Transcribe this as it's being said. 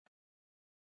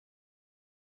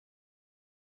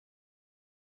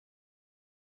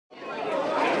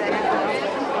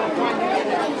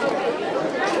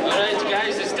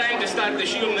the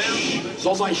shiur now?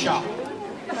 Zo sein Shah.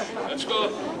 Let's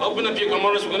go. Open up your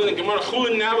Gemaras. We're going to Gemara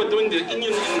Chulin now. We're doing the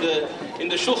Inyan in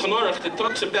the Shulchan Aruch that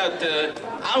talks about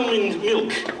almond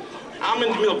milk.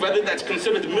 Almond milk, whether that's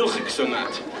considered milchiks or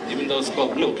not. Even though it's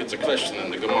called milk, it's a question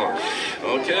in the Gemara.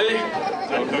 Okay?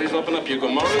 So please open up your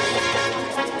Gemaras.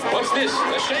 What's this?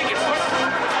 A shake it.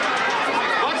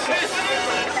 What's this?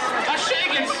 A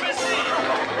shake it.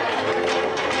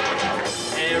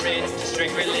 They're into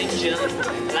strict religion,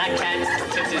 like cats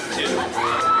and sisters too.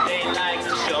 They like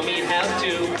to show me how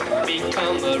to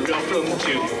become a real from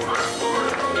Jew.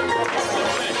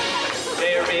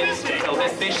 They're into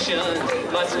prohibition,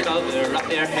 must cover up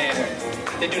their hair.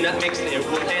 They do not mix their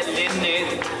wool and linen.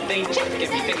 They check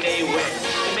everything they wear.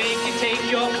 They make you take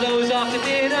your clothes off to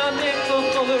dinner, nickel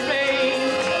for the rain.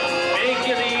 Make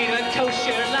you lead a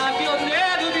kosher life, you'll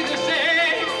never be the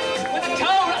same. With the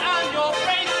Torah on your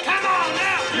brain, come on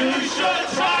now! You should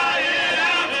try it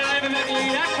out. Livin La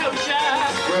Vida Kosha.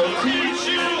 We'll teach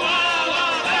you all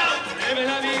about Livin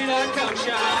La Vida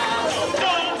Kosha.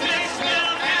 don't mix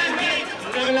milk and meat.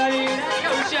 Livin La Vida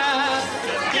Kosha.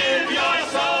 Give your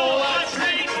soul a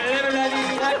treat. Livin La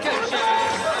Vida Kosha.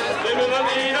 Livin La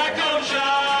Vida Kosha.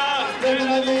 Livin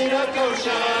La Vida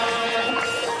Kosha.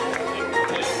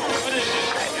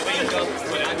 Wake up,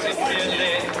 put on some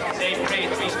filling. Say pray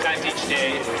 3 times each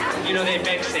day. You know they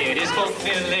beg say it is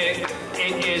fulfilling.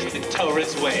 It is the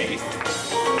Torah's way.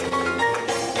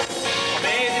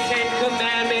 Obey the 10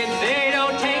 Commandments. They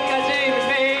don't take us in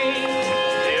vain.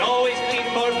 They always clean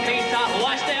for Pesach.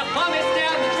 Wash their pumice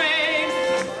down the drain.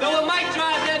 Though it might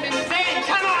drive them insane.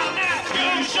 Come on now!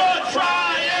 You should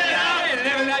try it out.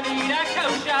 Livin La Vida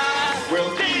Kosha.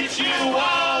 We'll teach you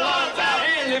all about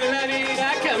Livin La Vida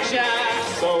Kosha.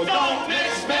 So don't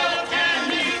mix milk and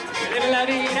meat. Livin La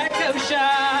Vida Kosha.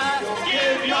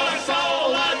 Give your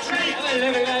soul a treat.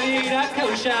 Livin La Vida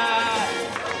Kosha.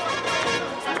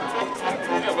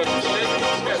 Yeah, but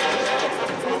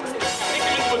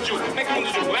make him do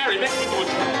it. Larry, make him do it.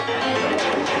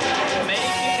 Make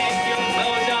you take your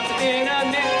clothes off the dinner,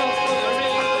 nickel for the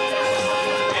ring.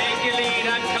 Make you lead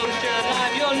a kosher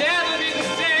life, you'll never be the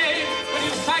same. When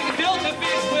you try to build a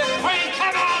fish with brain,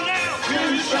 come on now! You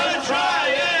should try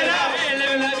it out.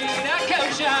 Livin La Vida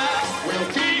Kosha. We'll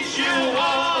teach you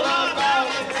all about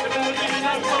Livin La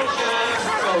Vida Kosha.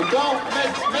 So don't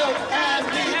mix milk and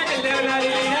meat. Livin La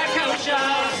Vida Kosha.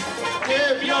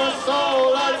 Give your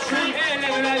soul a treat.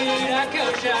 Livin La Vida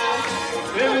Kosha.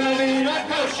 Livin La Vida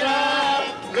Kosha.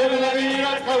 Livin La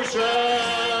Vida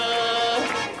Kosha.